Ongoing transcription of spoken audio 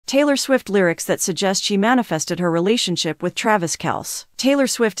Taylor Swift lyrics that suggest she manifested her relationship with Travis Kelce. Taylor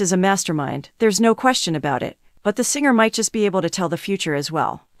Swift is a mastermind, there's no question about it. But the singer might just be able to tell the future as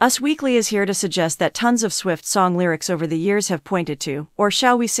well. Us Weekly is here to suggest that tons of Swift song lyrics over the years have pointed to, or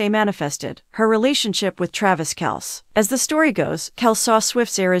shall we say manifested, her relationship with Travis Kelce. As the story goes, Kelce saw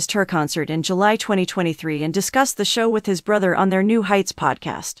Swift's Eras Tour concert in July 2023 and discussed the show with his brother on their New Heights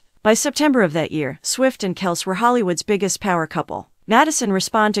podcast. By September of that year, Swift and Kelce were Hollywood's biggest power couple. Madison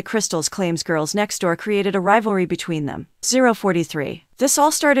responded to Crystal's claims Girls Next Door created a rivalry between them. 043. This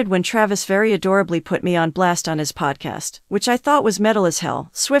all started when Travis very adorably put me on blast on his podcast, which I thought was metal as hell,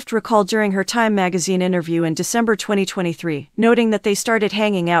 Swift recalled during her Time magazine interview in December 2023, noting that they started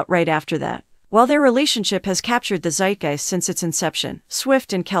hanging out right after that. While their relationship has captured the zeitgeist since its inception,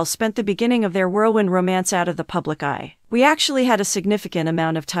 Swift and Kelce spent the beginning of their whirlwind romance out of the public eye. We actually had a significant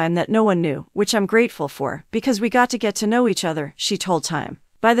amount of time that no one knew, which I'm grateful for, because we got to get to know each other, she told Time.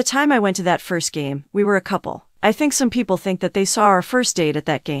 By the time I went to that first game, we were a couple. I think some people think that they saw our first date at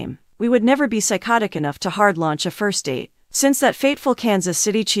that game. We would never be psychotic enough to hard launch a first date. Since that fateful Kansas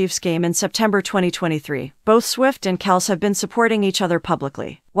City Chiefs game in September 2023, both Swift and Kelce have been supporting each other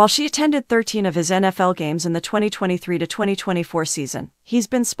publicly. While she attended 13 of his NFL games in the 2023-2024 season, he's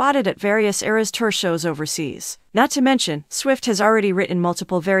been spotted at various Eras Tour shows overseas. Not to mention, Swift has already written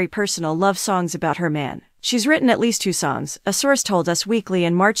multiple very personal love songs about her man. She's written at least 2 songs, a source told Us Weekly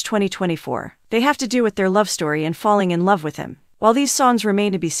in March 2024. They have to do with their love story and falling in love with him. While these songs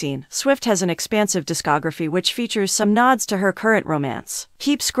remain to be seen, Swift has an expansive discography which features some nods to her current romance.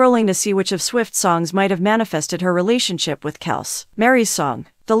 Keep scrolling to see which of Swift's songs might have manifested her relationship with Kelce. Mary's song.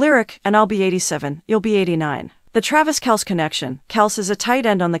 The lyric, and I'll be 87, you'll be 89. The Travis Kelce connection. Kelce is a tight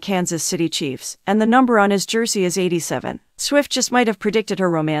end on the Kansas City Chiefs, and the number on his jersey is 87. Swift just might have predicted her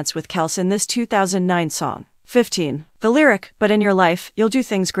romance with Kelce in this 2009 song. 15. The lyric, but in your life, you'll do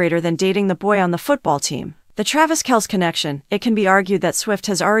things greater than dating the boy on the football team. The Travis Kelce connection. It can be argued that Swift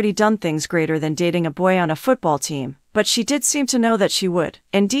has already done things greater than dating a boy on a football team, but she did seem to know that she would,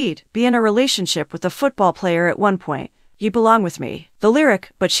 indeed, be in a relationship with a football player at one point. You belong with me. The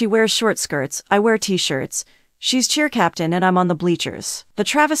lyric, but she wears short skirts, I wear t-shirts. She's cheer captain and I'm on the bleachers. The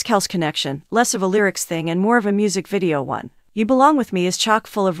Travis Kelce connection, less of a lyrics thing and more of a music video one. You Belong With Me is chock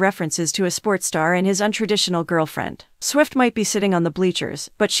full of references to a sports star and his untraditional girlfriend. Swift might be sitting on the bleachers,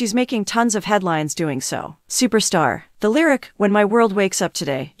 but she's making tons of headlines doing so. Superstar. The lyric, when my world wakes up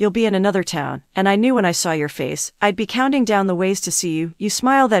today, you'll be in another town, and I knew when I saw your face, I'd be counting down the ways to see you, you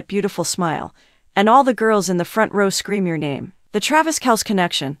smile that beautiful smile, and all the girls in the front row scream your name. The Travis Kelce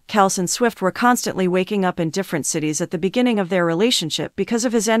connection. Kelce and Swift were constantly waking up in different cities at the beginning of their relationship because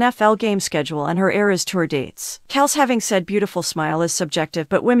of his NFL game schedule and her Eras Tour dates. Kelce having said beautiful smile is subjective,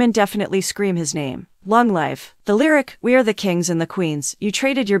 but women definitely scream his name. Long life. The lyric, we are the kings and the queens, you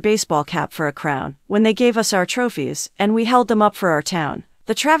traded your baseball cap for a crown, when they gave us our trophies, and we held them up for our town.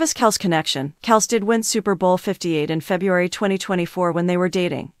 The Travis Kelce connection. Kelce did win Super Bowl 58 in February 2024 when they were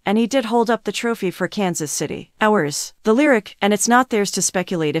dating, and he did hold up the trophy for Kansas City. Ours. The lyric, and it's not theirs to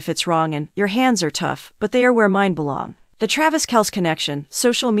speculate if it's wrong and your hands are tough, but they are where mine belong. The Travis Kelce connection.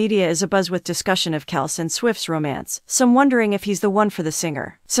 Social media is abuzz with discussion of Kelce and Swift's romance, some wondering if he's the one for the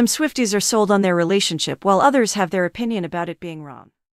singer. Some Swifties are sold on their relationship while others have their opinion about it being wrong.